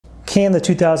Can the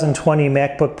 2020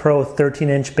 MacBook Pro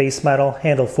 13-inch base model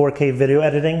handle 4K video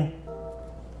editing?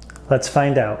 Let's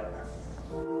find out.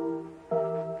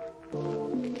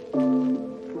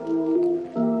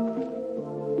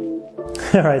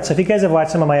 Alright, so if you guys have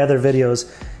watched some of my other videos,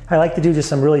 I like to do just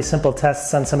some really simple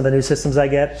tests on some of the new systems I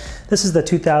get. This is the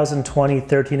 2020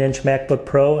 13-inch MacBook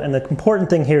Pro, and the important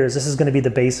thing here is this is going to be the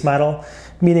base model,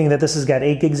 meaning that this has got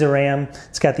 8 gigs of RAM,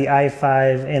 it's got the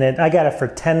i5 in it. I got it for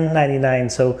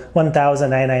 $10.99, so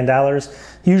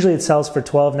 $1,099. Usually it sells for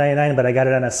 $12.99, but I got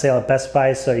it on a sale at Best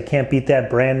Buy, so you can't beat that,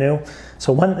 brand new.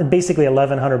 So basically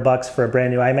 $1,100 for a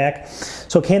brand new iMac.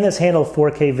 So can this handle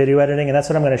 4K video editing? And that's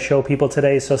what I'm going to show people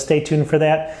today, so stay tuned for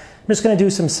that. I'm just going to do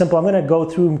some simple, I'm going to go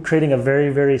through creating a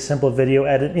very simple video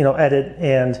edit,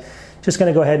 and just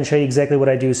going to go ahead and show you exactly what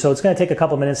I do. So it's going to take a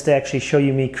couple minutes to actually show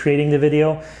you me creating the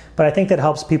video, but I think that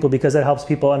helps people because that helps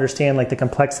people understand like the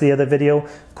complexity of the video.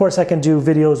 Of course, I can do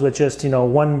videos with just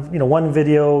one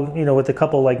video, with a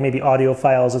couple like maybe audio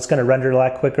files. It's going to render a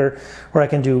lot quicker, or I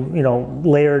can do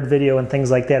layered video and things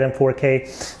like that in 4K.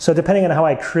 So depending on how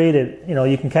I create it,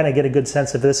 you can kind of get a good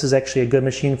sense if this is actually a good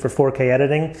machine for 4K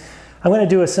editing. I'm going to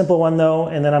do a simple one though,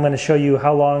 and then I'm going to show you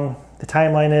how long the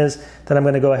timeline is. Then I'm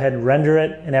going to go ahead and render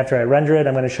it, and after I render it,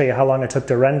 I'm going to show you how long it took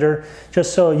to render,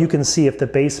 just so you can see if the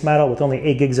base model with only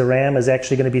 8 gigs of RAM is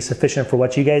actually going to be sufficient for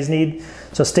what you guys need.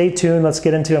 So stay tuned, let's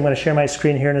get into it. I'm going to share my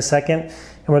screen here in a second,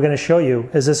 and we're going to show you,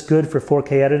 is this good for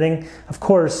 4K editing? Of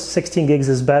course, 16 gigs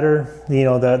is better,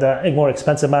 the more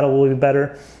expensive model will be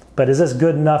better, but is this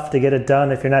good enough to get it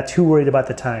done if you're not too worried about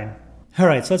the time?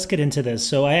 Alright, so let's get into this.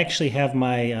 So I actually have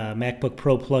my MacBook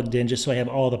Pro plugged in just so I have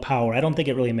all the power. I don't think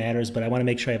it really matters, but I want to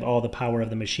make sure I have all the power of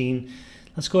the machine.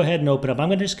 Let's go ahead and open up.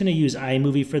 I'm just going to use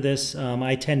iMovie for this.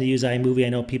 I tend to use iMovie. I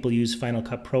know people use Final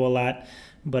Cut Pro a lot,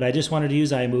 but I just wanted to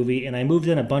use iMovie, and I moved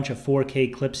in a bunch of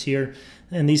 4K clips here.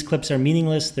 And these clips are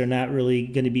meaningless. They're not really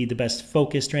going to be the best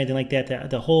focused or anything like that.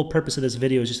 The whole purpose of this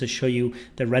video is just to show you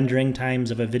the rendering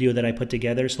times of a video that I put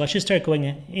together. So let's just start going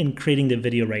in creating the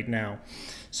video right now.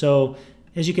 So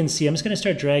as you can see, I'm just going to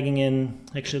start dragging in,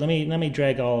 actually let me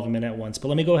drag all of them in at once, but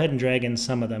let me go ahead and drag in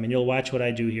some of them, and you'll watch what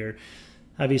I do here.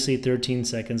 Obviously 13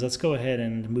 seconds. Let's go ahead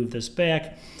and move this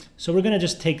back. So we're going to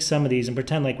just take some of these and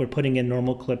pretend like we're putting in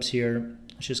normal clips here.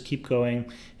 Let's just keep going.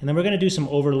 And then we're going to do some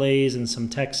overlays and some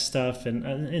text stuff,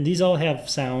 and these all have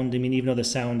sound. I mean, even though the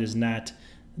sound is not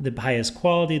the highest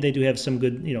quality, they do have some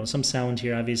good, some sound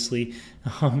here, obviously,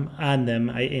 on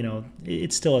them.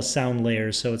 It's still a sound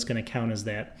layer, so it's going to count as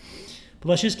that. But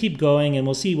let's just keep going, and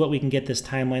we'll see what we can get this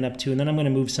timeline up to, and then I'm going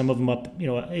to move some of them up,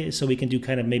 so we can do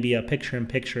kind of maybe a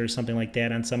picture-in-picture or something like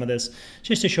that on some of this,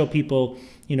 just to show people,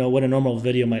 what a normal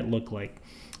video might look like.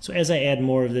 So as I add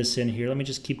more of this in here, let me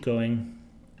just keep going.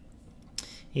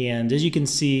 And as you can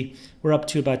see, we're up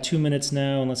to about 2 minutes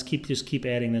now, and let's just keep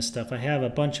adding this stuff. I have a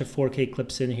bunch of 4K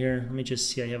clips in here. Let me just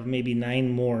see, I have maybe 9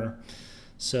 more.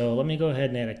 So let me go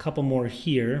ahead and add a couple more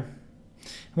here.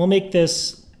 And we'll make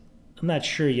this, I'm not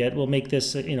sure yet, we'll make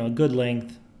this a good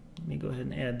length. Let me go ahead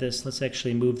and add this. Let's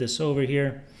actually move this over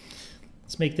here.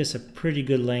 Let's make this a pretty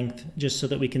good length, just so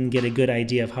that we can get a good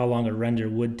idea of how long a render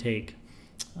would take.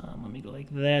 Let me go like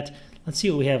that. Let's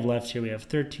see what we have left here. We have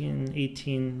 13,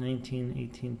 18, 19,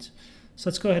 18. So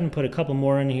let's go ahead and put a couple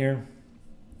more in here.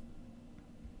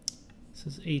 This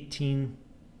is 18.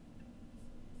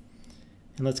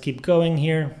 And let's keep going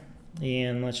here.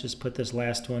 And let's just put this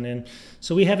last one in.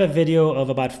 So we have a video of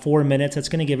about 4 minutes. That's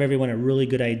going to give everyone a really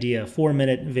good idea.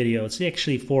 4-minute video. It's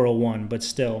actually 4:01, but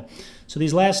still. So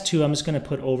these last two, I'm just going to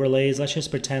put overlays. Let's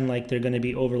just pretend like they're going to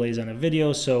be overlays on a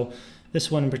video. So this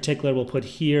one in particular we'll put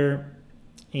here,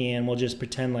 and we'll just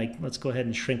pretend like, let's go ahead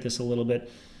and shrink this a little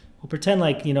bit. We'll pretend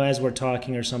like, as we're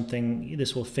talking or something,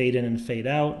 this will fade in and fade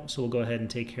out. So we'll go ahead and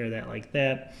take care of that like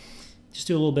that. Just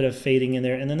do a little bit of fading in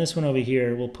there. And then this one over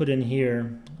here, we'll put in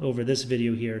here over this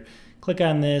video here. Click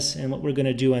on this, and what we're going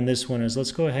to do on this one is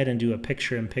let's go ahead and do a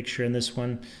picture-in-picture in this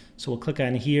one. So we'll click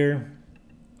on here,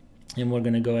 and we're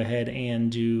going to go ahead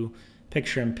and do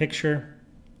picture-in-picture.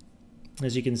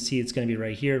 As you can see, it's going to be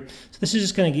right here. So this is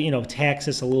just going to, tax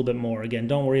this a little bit more. Again,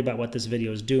 don't worry about what this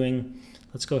video is doing.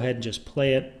 Let's go ahead and just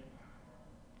play it.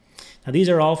 Now these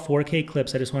are all 4K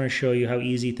clips. I just want to show you how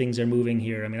easy things are moving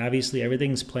here. I mean, obviously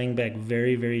everything's playing back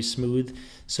very smooth.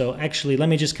 So actually, let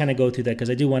me just kind of go through that,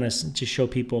 because I do want to just show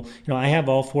people, I have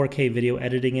all 4K video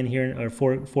editing in here, or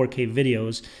 4K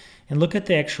videos. And look at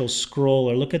the actual scroll,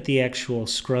 or look at the actual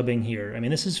scrubbing here. I mean,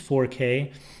 this is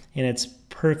 4K, and it's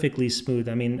perfectly smooth.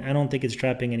 I mean, I don't think it's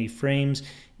dropping any frames.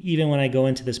 Even when I go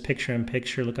into this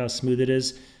picture-in-picture, look how smooth it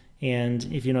is. And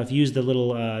if if you use the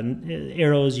little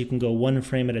arrows, you can go 1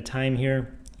 frame at a time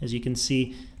here. As you can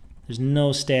see, There's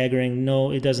no staggering,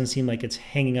 no, it doesn't seem like it's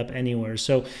hanging up anywhere.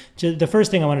 So the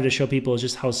first thing I wanted to show people is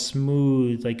just how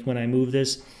smooth, like when I move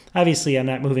this. Obviously, I'm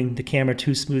not moving the camera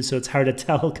too smooth, so it's hard to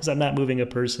tell because I'm not moving a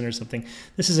person or something.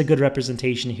 This is a good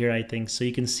representation here, I think. So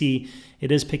you can see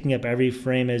it is picking up every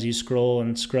frame as you scroll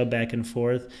and scrub back and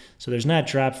forth. So there's not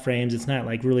drop frames. It's not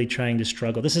like really trying to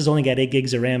struggle. This has only got 8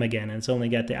 gigs of RAM again, and it's only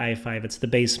got the i5. It's the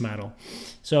base model.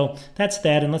 So that's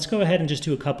that, and let's go ahead and just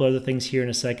do a couple other things here in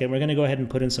a second. We're going to go ahead and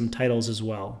put in some titles as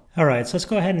well. All right, so let's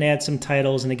go ahead and add some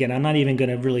titles. And again, I'm not even going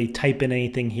to really type in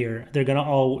anything here. They're going to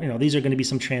all, these are going to be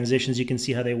some transitions. You can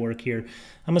see how they work here.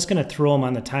 I'm just going to throw them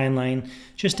on the timeline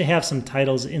just to have some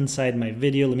titles inside my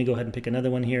video. Let me go ahead and pick another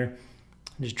one here.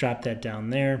 Just drop that down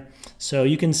there. So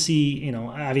you can see,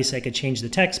 obviously I could change the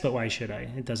text, but why should I?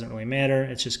 It doesn't really matter.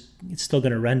 It's still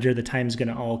going to render. The time's going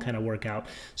to all kind of work out.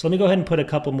 So let me go ahead and put a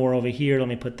couple more over here. Let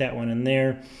me put that one in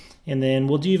there. And then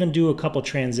we'll even do a couple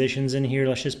transitions in here.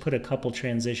 Let's just put a couple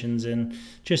transitions in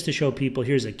just to show people.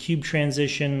 Here's a cube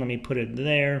transition. Let me put it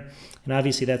there. And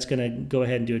obviously that's going to go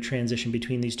ahead and do a transition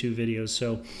between these two videos.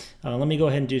 So let me go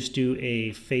ahead and just do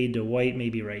a fade to white,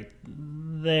 maybe right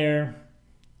there.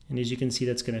 And as you can see,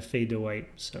 that's going to fade to white,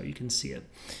 so you can see it.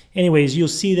 Anyways, you'll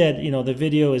see that, the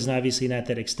video is obviously not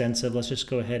that extensive. Let's just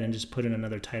go ahead and just put in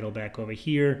another title back over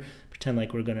here. Pretend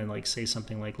like we're going to say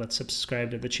something like, let's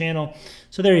subscribe to the channel.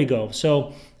 So there you go.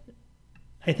 So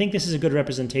I think this is a good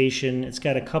representation. It's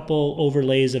got a couple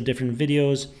overlays of different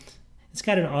videos. It's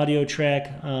got an audio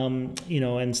track,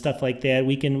 and stuff like that.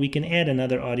 We can add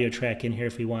another audio track in here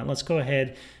if we want. Let's go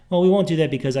ahead. Well, we won't do that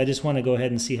because I just want to go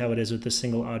ahead and see how it is with the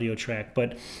single audio track.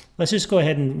 But let's just go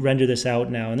ahead and render this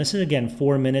out now. And this is, again,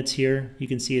 4 minutes here. You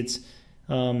can see it's,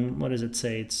 what does it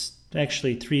say? It's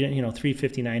actually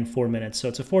 3:59, 4 minutes. So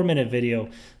it's a 4-minute video.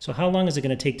 So how long is it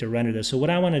going to take to render this? So what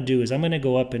I want to do is I'm going to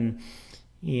go up and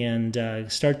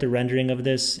start the rendering of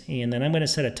this, and then I'm going to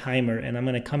set a timer, and I'm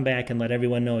going to come back and let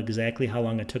everyone know exactly how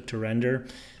long it took to render.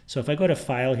 So if I go to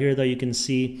File here, though, you can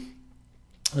see,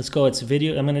 let's go, it's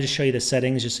video. I'm going to just show you the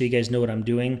settings just so you guys know what I'm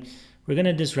doing. We're going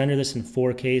to just render this in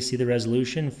 4K. See the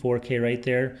resolution? 4K right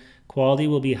there. Quality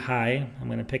will be high. I'm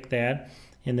going to pick that.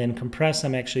 And then compress,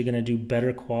 I'm actually going to do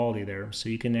better quality there. So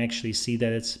you can actually see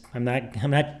that it's, I'm not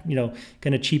going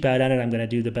to cheap out on it. I'm going to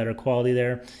do the better quality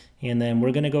there. And then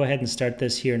we're going to go ahead and start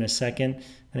this here in a second. I'm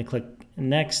going to click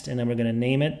next, and then we're going to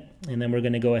name it. And then we're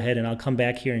going to go ahead and I'll come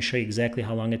back here and show you exactly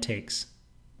how long it takes.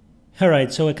 All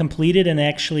right, so it completed, and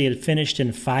actually it finished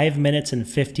in 5 minutes and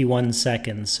 51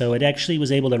 seconds. So it actually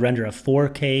was able to render a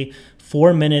 4K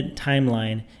 4-minute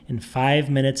timeline in 5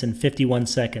 minutes and 51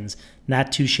 seconds.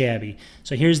 Not too shabby.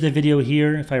 So here's the video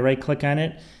here. If I right click on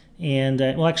it, and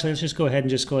well, actually, let's just go ahead and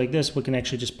just go like this. We can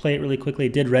actually just play it really quickly.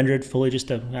 It did render it fully, just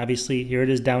to, obviously, here it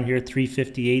is down here,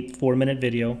 3:58, 4-minute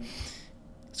video.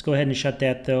 Let's go ahead and shut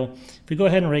that though. If we go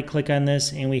ahead and right click on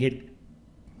this and we hit,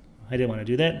 I didn't want to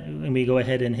do that, and we go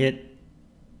ahead and hit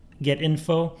Get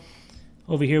Info.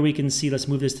 Over here we can see, let's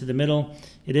move this to the middle.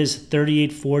 It is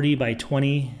 3840 by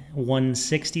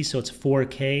 2160, so it's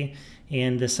 4K.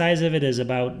 And the size of it is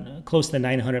about close to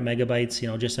 900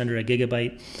 megabytes, just under a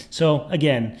gigabyte. So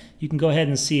again, you can go ahead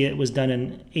and see it was done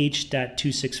in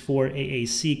H.264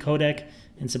 AAC codec.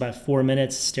 It's about 4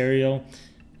 minutes stereo.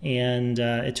 And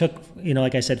it took,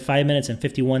 like I said, 5 minutes and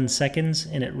 51 seconds,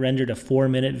 and it rendered a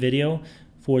 4-minute video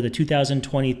for the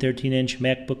 2020 13-inch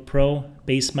MacBook Pro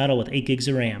base model with 8 gigs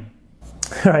of RAM.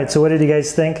 All right, so what did you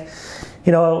guys think?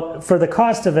 For the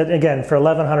cost of it, again, for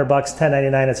 $1,100,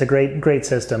 $1099, it's a great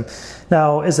system.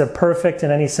 Now, is it perfect in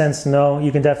any sense? No,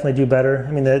 you can definitely do better.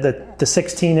 I mean, the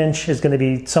 16-inch is going to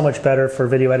be so much better for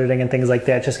video editing and things like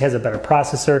that. It just has a better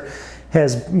processor,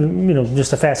 has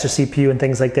just a faster CPU and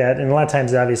things like that. And a lot of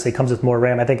times, it obviously comes with more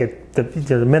RAM. I think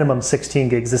the minimum 16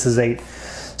 gigs. This is 8.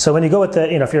 So when you go with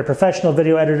the, if you're a professional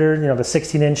video editor, the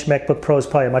 16-inch MacBook Pro is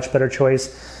probably a much better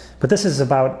choice. But this is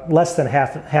about less than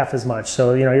half as much.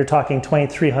 So, you're talking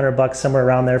 $2,300, somewhere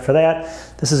around there for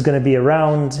that. This is going to be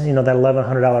around, that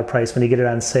 $1,100 price when you get it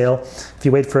on sale, if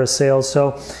you wait for a sale.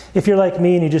 So if you're like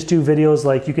me and you just do videos,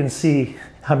 like you can see,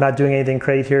 I'm not doing anything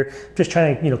great here. I'm just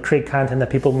trying to, create content that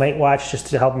people might watch just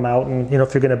to help them out. And,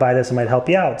 if you're going to buy this, it might help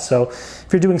you out. So if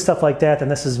you're doing stuff like that, then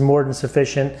this is more than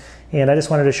sufficient. And I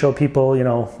just wanted to show people,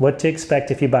 what to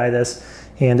expect if you buy this.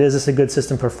 And is this a good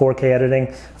system for 4K editing?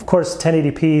 Of course,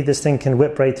 1080p, this thing can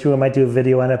whip right through. I might do a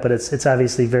video on it, but it's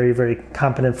obviously very, very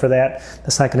competent for that.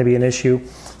 That's not going to be an issue.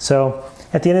 So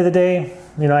at the end of the day,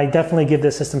 I definitely give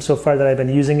this system so far that I've been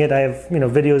using it. I have,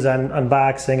 videos on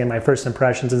unboxing and my first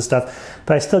impressions and stuff,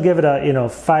 but I still give it a,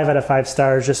 5 out of 5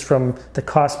 stars just from the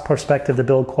cost perspective, the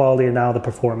build quality, and now the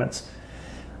performance.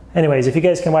 Anyways, if you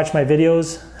guys can watch my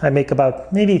videos, I make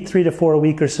about maybe 3 to 4 a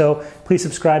week or so. Please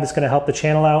subscribe, it's going to help the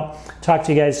channel out. Talk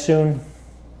to you guys soon.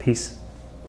 Peace.